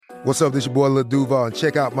What's up, this your boy Lil Duval, and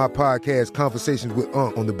check out my podcast, Conversations with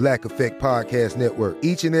Unc, on the Black Effect Podcast Network.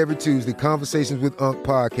 Each and every Tuesday, Conversations with Unc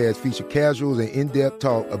podcast feature casuals and in-depth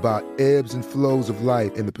talk about ebbs and flows of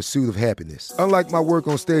life and the pursuit of happiness. Unlike my work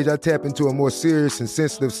on stage, I tap into a more serious and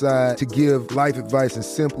sensitive side to give life advice and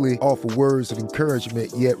simply offer words of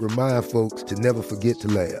encouragement, yet remind folks to never forget to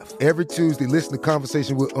laugh. Every Tuesday, listen to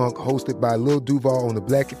Conversations with Unc, hosted by Lil Duval on the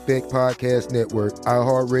Black Effect Podcast Network,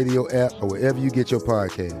 iHeartRadio app, or wherever you get your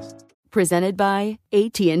podcasts. Presented by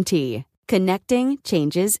AT&T. Connecting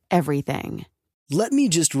changes everything. "Let me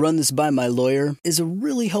just run this by my lawyer" is a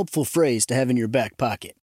really helpful phrase to have in your back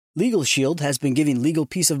pocket. Legal Shield has been giving legal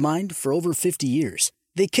peace of mind for over 50 years.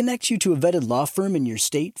 They connect you to a vetted law firm in your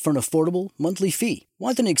state for an affordable monthly fee.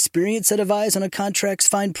 Want an experienced set of eyes on a contract's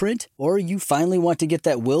fine print? Or you finally want to get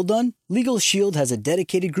that will done? Legal Shield has a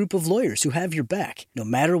dedicated group of lawyers who have your back, no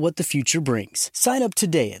matter what the future brings. Sign up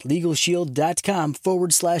today at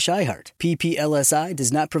LegalShield.com/iHeart. PPLSI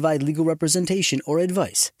does not provide legal representation or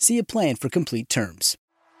advice. See a plan for complete terms.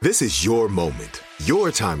 This is your moment,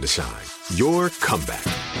 your time to shine, your comeback.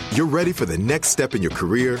 You're ready for the next step in your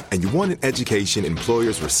career, and you want an education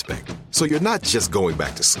employers respect. So you're not just going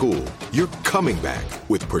back to school, you're coming back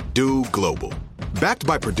with Purdue Global. Backed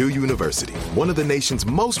by Purdue University, one of the nation's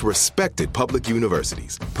most respected public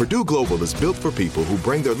universities, Purdue Global is built for people who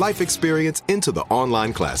bring their life experience into the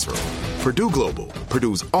online classroom. Purdue Global,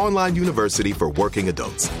 Purdue's online university for working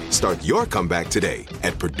adults. Start your comeback today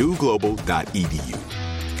at purdueglobal.edu.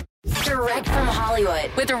 Direct from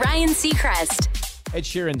Hollywood with Ryan Seacrest. Ed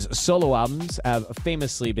Sheeran's solo albums have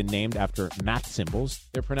famously been named after math symbols.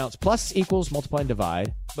 They're pronounced plus, equals, multiply, and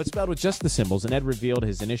divide, but spelled with just the symbols. And Ed revealed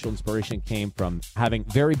his initial inspiration came from having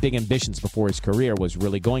very big ambitions before his career was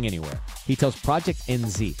really going anywhere. He tells Project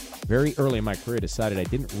NZ, "Very early in my career, I decided I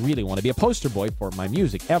didn't really want to be a poster boy for my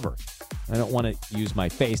music ever. I don't want to use my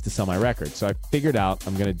face to sell my records. So I figured out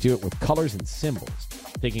I'm going to do it with colors and symbols,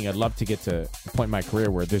 thinking I'd love to get to the point in my career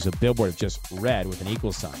where there's a billboard of just red with an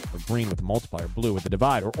equal sign, or green with a multiply, or blue with a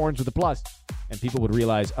divide, or orange with a plus, and people would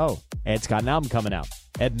realize, oh, Ed's got an album coming out."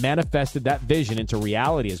 Ed manifested that vision into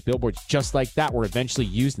reality as billboards just like that were eventually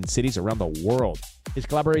used in cities around the world. His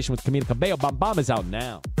collaboration with Camila Cabello, Bam Bam, is out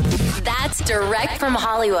now. That's direct from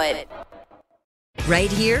Hollywood.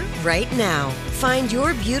 Right here, right now. Find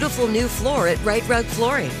your beautiful new floor at Right Rug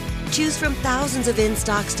Flooring. Choose from thousands of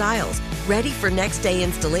in-stock styles, ready for next day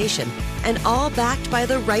installation, and all backed by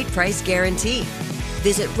the right price guarantee.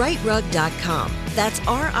 Visit rightrug.com. That's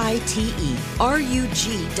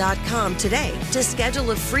RITERUG.com today to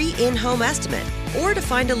schedule a free in-home estimate or to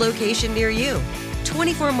find a location near you.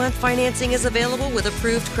 24-month financing is available with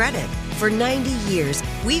approved credit. For 90 years,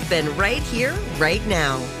 we've been right here, right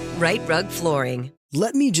now. Right Rug Flooring.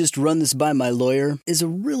 "Let me just run this by my lawyer" is a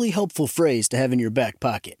really helpful phrase to have in your back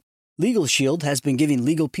pocket. Legal Shield has been giving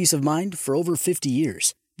legal peace of mind for over 50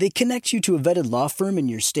 years. They connect you to a vetted law firm in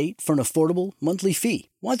your state for an affordable monthly fee.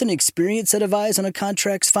 Want an experienced set of eyes on a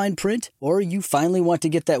contract's fine print? Or you finally want to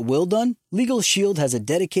get that will done? Legal Shield has a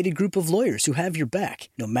dedicated group of lawyers who have your back,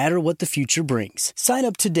 no matter what the future brings. Sign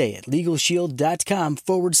up today at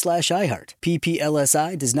LegalShield.com/iHeart.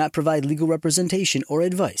 PPLSI does not provide legal representation or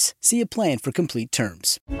advice. See a plan for complete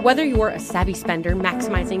terms. Whether you're a savvy spender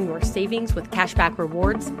maximizing your savings with cashback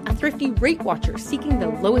rewards, a thrifty rate watcher seeking the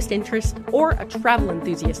lowest interest, or a travel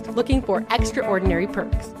enthusiast looking for extraordinary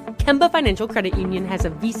perks, Kemba Financial Credit Union has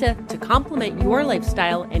a visa to complement your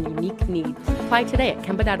lifestyle and unique needs. Apply today at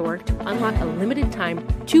Kemba.org to unlock a limited time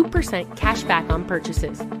 2% cash back on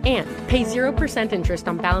purchases and pay 0% interest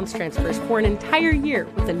on balance transfers for an entire year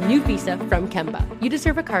with a new visa from Kemba. You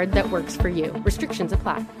deserve a card that works for you. Restrictions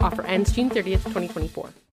apply. Offer ends June 30th, 2024.